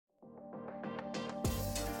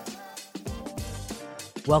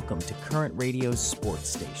Welcome to Current Radio's Sports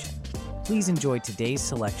Station. Please enjoy today's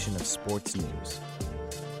selection of sports news.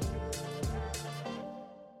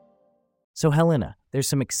 So, Helena, there's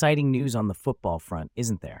some exciting news on the football front,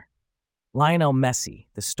 isn't there? Lionel Messi,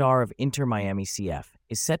 the star of Inter Miami CF,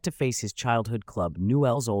 is set to face his childhood club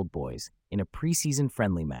Newell's Old Boys in a preseason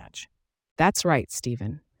friendly match. That's right,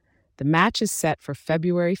 Stephen. The match is set for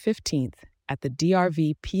February 15th at the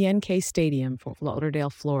DRV PNK Stadium for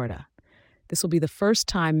Lauderdale, Florida. This will be the first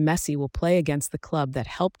time Messi will play against the club that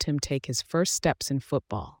helped him take his first steps in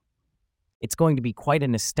football. It's going to be quite a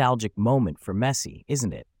nostalgic moment for Messi,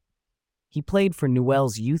 isn't it? He played for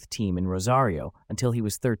Newell's youth team in Rosario until he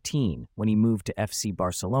was 13 when he moved to FC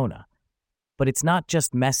Barcelona. But it's not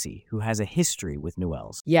just Messi who has a history with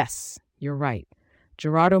Newell's. Yes, you're right.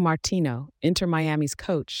 Gerardo Martino, Inter Miami's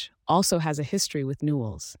coach, also has a history with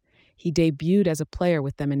Newell's. He debuted as a player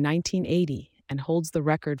with them in 1980 and holds the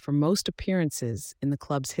record for most appearances in the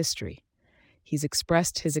club's history. He's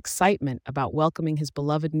expressed his excitement about welcoming his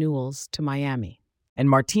beloved Newell's to Miami. And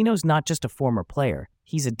Martino's not just a former player,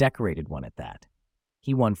 he's a decorated one at that.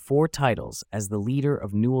 He won 4 titles as the leader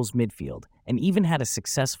of Newell's midfield and even had a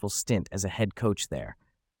successful stint as a head coach there,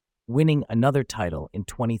 winning another title in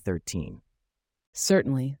 2013.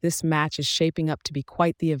 Certainly, this match is shaping up to be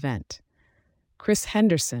quite the event. Chris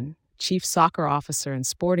Henderson, chief soccer officer and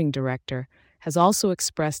sporting director, has also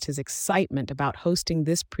expressed his excitement about hosting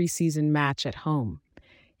this preseason match at home.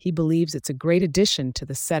 He believes it's a great addition to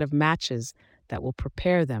the set of matches that will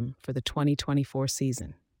prepare them for the 2024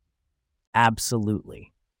 season.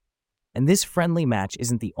 Absolutely. And this friendly match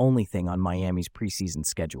isn't the only thing on Miami's preseason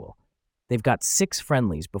schedule. They've got 6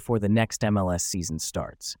 friendlies before the next MLS season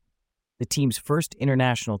starts. The team's first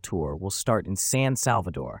international tour will start in San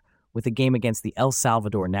Salvador with a game against the El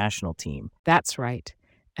Salvador national team. That's right.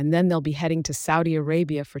 And then they'll be heading to Saudi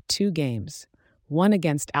Arabia for 2 games, one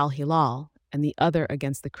against Al Hilal and the other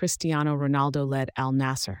against the Cristiano Ronaldo-led Al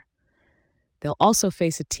Nassr. They'll also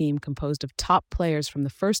face a team composed of top players from the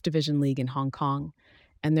First Division League in Hong Kong,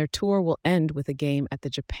 and their tour will end with a game at the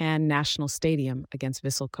Japan National Stadium against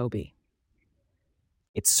Vissel Kobe.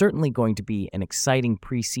 It's certainly going to be an exciting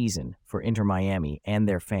preseason for Inter Miami and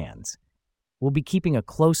their fans. We'll be keeping a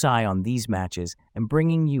close eye on these matches and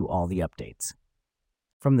bringing you all the updates.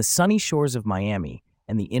 From the sunny shores of Miami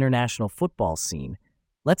and the international football scene,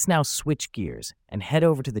 let's now switch gears and head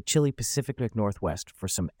over to the chilly Pacific Northwest for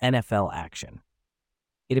some NFL action.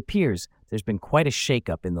 It appears there's been quite a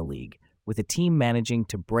shakeup in the league, with a team managing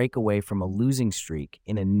to break away from a losing streak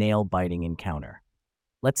in a nail-biting encounter.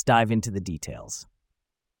 Let's dive into the details.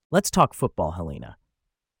 Let's talk football, Helena.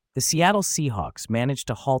 The Seattle Seahawks managed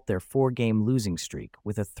to halt their 4-game losing streak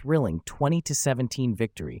with a thrilling 20-17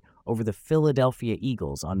 victory over the Philadelphia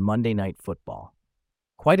Eagles on Monday Night Football.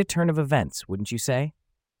 Quite a turn of events, wouldn't you say?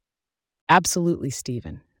 Absolutely,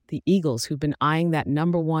 Stephen. The Eagles, who've been eyeing that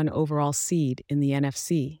number 1 overall seed in the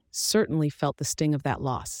NFC, certainly felt the sting of that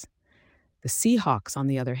loss. The Seahawks, on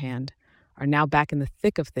the other hand, are now back in the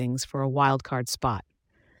thick of things for a wild-card spot.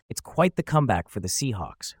 It's quite the comeback for the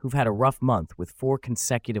Seahawks, who've had a rough month with 4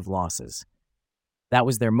 consecutive losses. That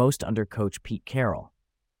was their most under coach Pete Carroll.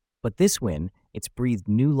 But this win, it's breathed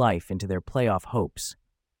new life into their playoff hopes.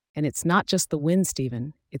 And it's not just the win,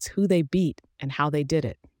 Stephen. It's who they beat and how they did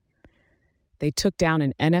it. They took down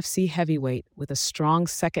an NFC heavyweight with a strong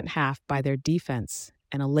second half by their defense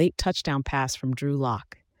and a late touchdown pass from Drew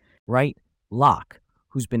Lock. Right, Lock,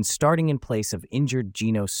 who's been starting in place of injured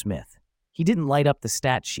Geno Smith. He didn't light up the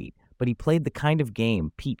stat sheet, but he played the kind of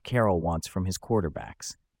game Pete Carroll wants from his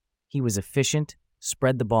quarterbacks. He was efficient,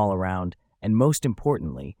 spread the ball around, and most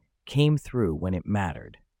importantly, came through when it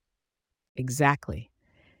mattered. Exactly.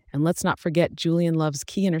 And let's not forget Julian Love's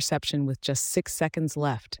key interception with just 6 seconds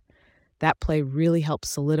left. That play really helped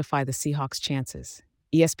solidify the Seahawks' chances.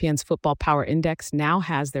 ESPN's Football Power Index now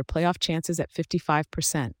has their playoff chances at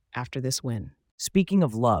 55% after this win. Speaking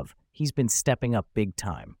of Love, he's been stepping up big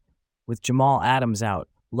time. With Jamal Adams out,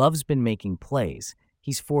 Love's been making plays.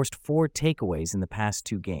 He's forced 4 takeaways in the past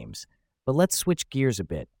 2 games. But let's switch gears a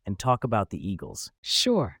bit and talk about the Eagles.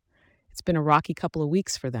 Sure. It's been a rocky couple of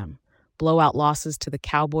weeks for them. Blowout losses to the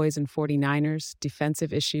Cowboys and 49ers,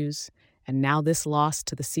 defensive issues, and now this loss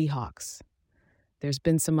to the Seahawks. There's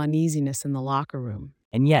been some uneasiness in the locker room.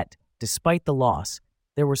 And yet, despite the loss,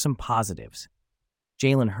 there were some positives.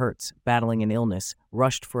 Jalen Hurts, battling an illness,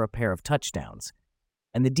 rushed for a pair of touchdowns.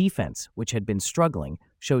 And the defense, which had been struggling,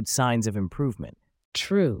 showed signs of improvement.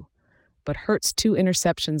 True, but Hurts' 2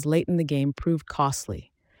 interceptions late in the game proved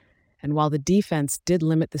costly. And while the defense did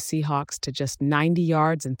limit the Seahawks to just 90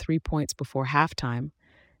 yards and 3 points before halftime,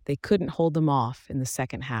 they couldn't hold them off in the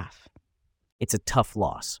second half. It's a tough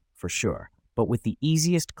loss, for sure. But with the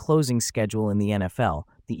easiest closing schedule in the NFL,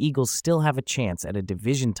 the Eagles still have a chance at a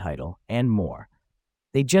division title and more.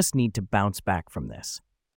 They just need to bounce back from this.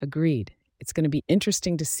 Agreed. It's going to be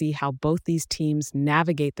interesting to see how both these teams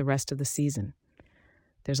navigate the rest of the season.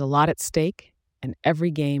 There's a lot at stake, and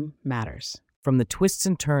every game matters. From the twists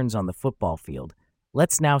and turns on the football field,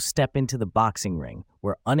 let's now step into the boxing ring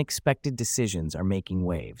where unexpected decisions are making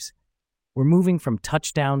waves. We're moving from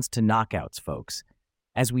touchdowns to knockouts, folks,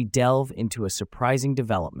 as we delve into a surprising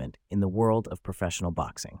development in the world of professional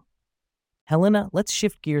boxing. Helena, let's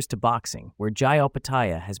shift gears to boxing, where Jai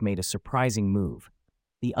Opetaia has made a surprising move.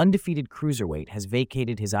 The undefeated cruiserweight has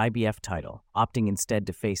vacated his IBF title, opting instead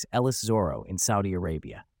to face Ellis Zorro in Saudi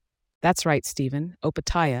Arabia. That's right, Stephen.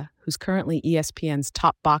 Opetaia, who's currently ESPN's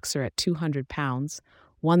top boxer at 200 pounds,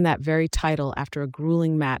 won that very title after a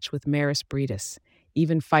grueling match with Maris Briedis,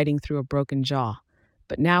 even fighting through a broken jaw.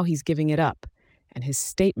 But now he's giving it up, and his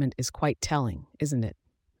statement is quite telling, isn't it?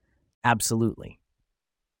 Absolutely.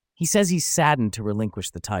 He says he's saddened to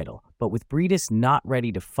relinquish the title, but with Briedis not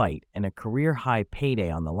ready to fight and a career-high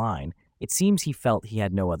payday on the line, it seems he felt he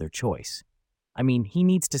had no other choice. I mean, he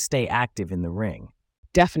needs to stay active in the ring.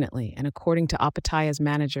 Definitely, and according to Opetaia's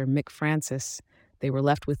manager, Mick Francis, they were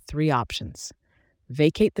left with three options.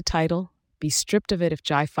 Vacate the title, be stripped of it if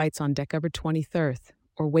Jai fights on December 23rd,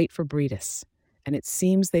 or wait for Briedis. And it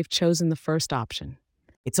seems they've chosen the first option.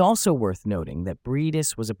 It's also worth noting that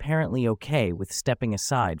Briedis was apparently okay with stepping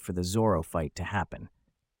aside for the Zorro fight to happen.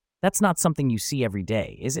 That's not something you see every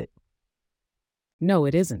day, is it? No,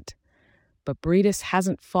 it isn't. But Briedis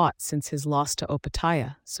hasn't fought since his loss to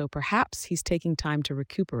Opetaia, so perhaps he's taking time to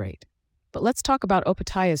recuperate. But let's talk about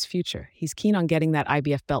Opetaia's future. He's keen on getting that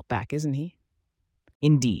IBF belt back, isn't he?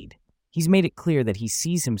 Indeed. He's made it clear that he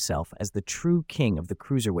sees himself as the true king of the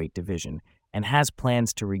cruiserweight division and has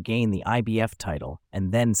plans to regain the IBF title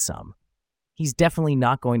and then some. He's definitely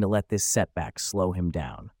not going to let this setback slow him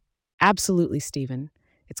down. Absolutely, Stephen.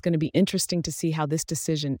 It's going to be interesting to see how this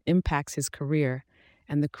decision impacts his career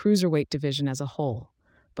and the cruiserweight division as a whole.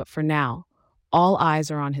 But for now, all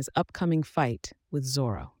eyes are on his upcoming fight with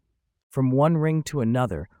Zorro. From one ring to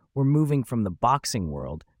another, we're moving from the boxing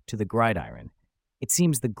world to the gridiron. It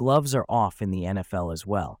seems the gloves are off in the NFL as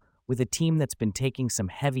well, with a team that's been taking some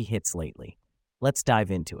heavy hits lately. Let's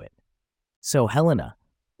dive into it. So, Helena,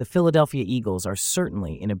 the Philadelphia Eagles are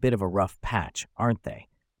certainly in a bit of a rough patch, aren't they?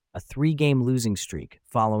 A 3-game losing streak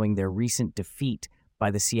following their recent defeat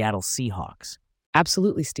by the Seattle Seahawks.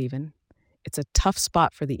 Absolutely, Stephen. It's a tough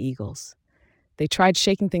spot for the Eagles. They tried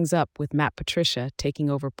shaking things up with Matt Patricia taking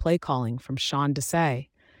over play calling from Sean Desai,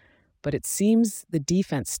 but it seems the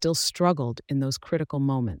defense still struggled in those critical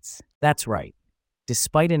moments. That's right.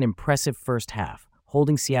 Despite an impressive first half,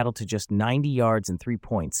 holding Seattle to just 90 yards and 3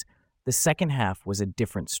 points, the second half was a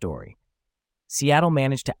different story. Seattle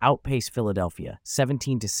managed to outpace Philadelphia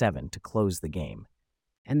 17-7 to close the game.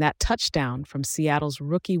 And that touchdown from Seattle's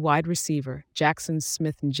rookie wide receiver, Jackson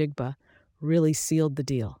Smith-Njigba, really sealed the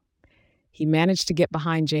deal. He managed to get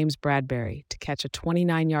behind James Bradbury to catch a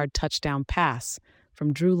 29-yard touchdown pass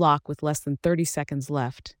from Drew Lock with less than 30 seconds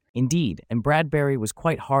left. Indeed, and Bradbury was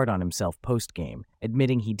quite hard on himself post-game,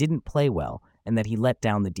 admitting he didn't play well and that he let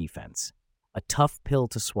down the defense. A tough pill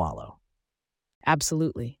to swallow.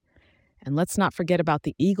 Absolutely. And let's not forget about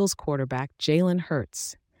the Eagles quarterback, Jalen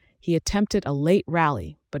Hurts. He attempted a late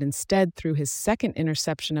rally, but instead threw his second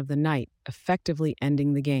interception of the night, effectively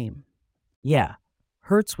ending the game. Yeah,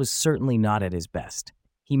 Hurts was certainly not at his best.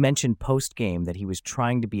 He mentioned post-game that he was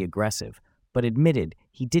trying to be aggressive, but admitted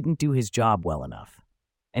he didn't do his job well enough.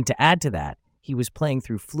 And to add to that, he was playing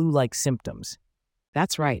through flu-like symptoms.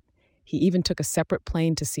 That's right. He even took a separate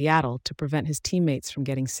plane to Seattle to prevent his teammates from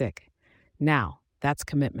getting sick. Now, that's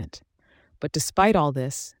commitment. But despite all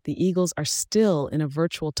this, the Eagles are still in a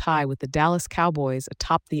virtual tie with the Dallas Cowboys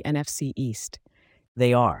atop the NFC East.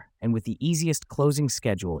 They are, and with the easiest closing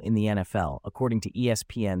schedule in the NFL, according to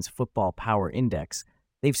ESPN's Football Power Index,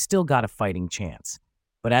 they've still got a fighting chance.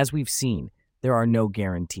 But as we've seen, there are no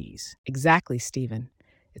guarantees. Exactly, Stephen.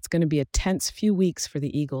 It's going to be a tense few weeks for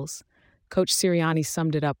the Eagles. Coach Sirianni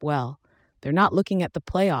summed it up well. They're not looking at the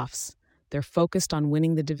playoffs. They're focused on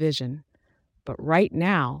winning the division. But right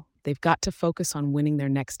now, they've got to focus on winning their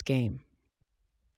next game.